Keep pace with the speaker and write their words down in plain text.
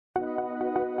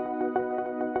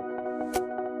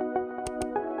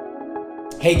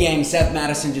Hey gang, Seth,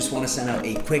 Mattison. Just want to send out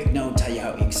a quick note, tell you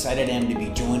how excited I am to be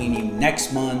joining you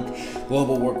next month,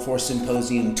 Global Workforce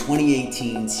Symposium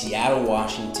 2018, Seattle,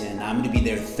 Washington. I'm going to be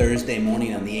there Thursday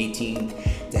morning on the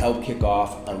 18th to help kick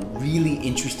off a really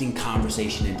interesting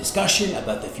conversation and discussion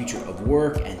about the future of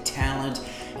work and talent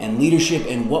and leadership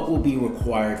and what will be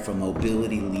required from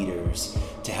mobility leaders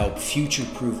to help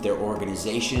future-proof their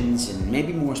organizations, and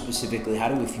maybe more specifically, how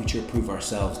do we future-proof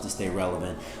ourselves to stay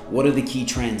relevant? What are the key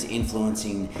trends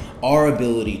influencing our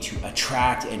ability to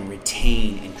attract and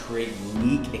retain and create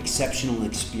unique, exceptional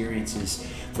experiences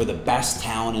for the best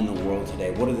talent in the world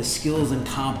today? What are the skills and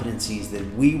competencies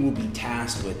that we will be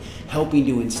tasked with helping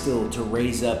to instill to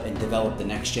raise up and develop the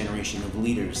next generation of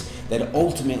leaders that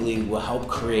ultimately will help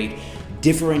create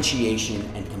differentiation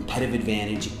and competitive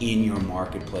advantage in your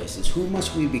marketplaces? Who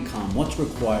must we become? What's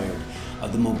required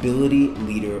of the mobility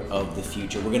leader of the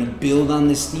future? We're going to build on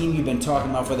this theme you've been talking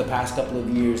about for the past couple of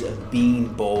years of being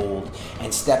bold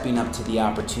and stepping up to the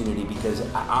opportunity, because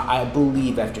I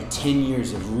believe after 10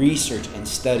 years of research and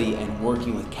study and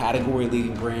working with category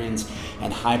leading brands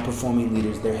and high performing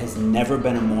leaders, there has never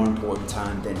been a more important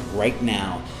time than right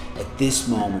now at this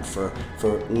moment for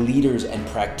leaders and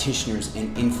practitioners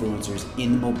and influencers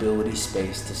in the mobility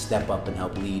space to step up and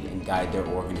help lead and guide their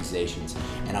organizations.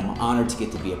 And I'm honored to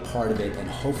get to be a part of it and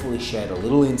hopefully shed a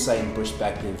little insight and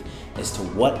perspective as to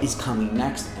what is coming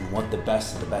next and what the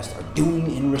best of the best are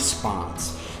doing in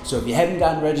response. So if you haven't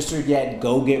gotten registered yet,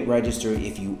 go get registered.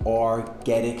 If you are,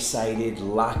 get excited,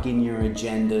 lock in your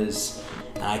agendas,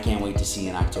 and I can't wait to see you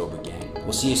in October, gang.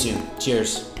 We'll see you soon.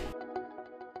 Cheers.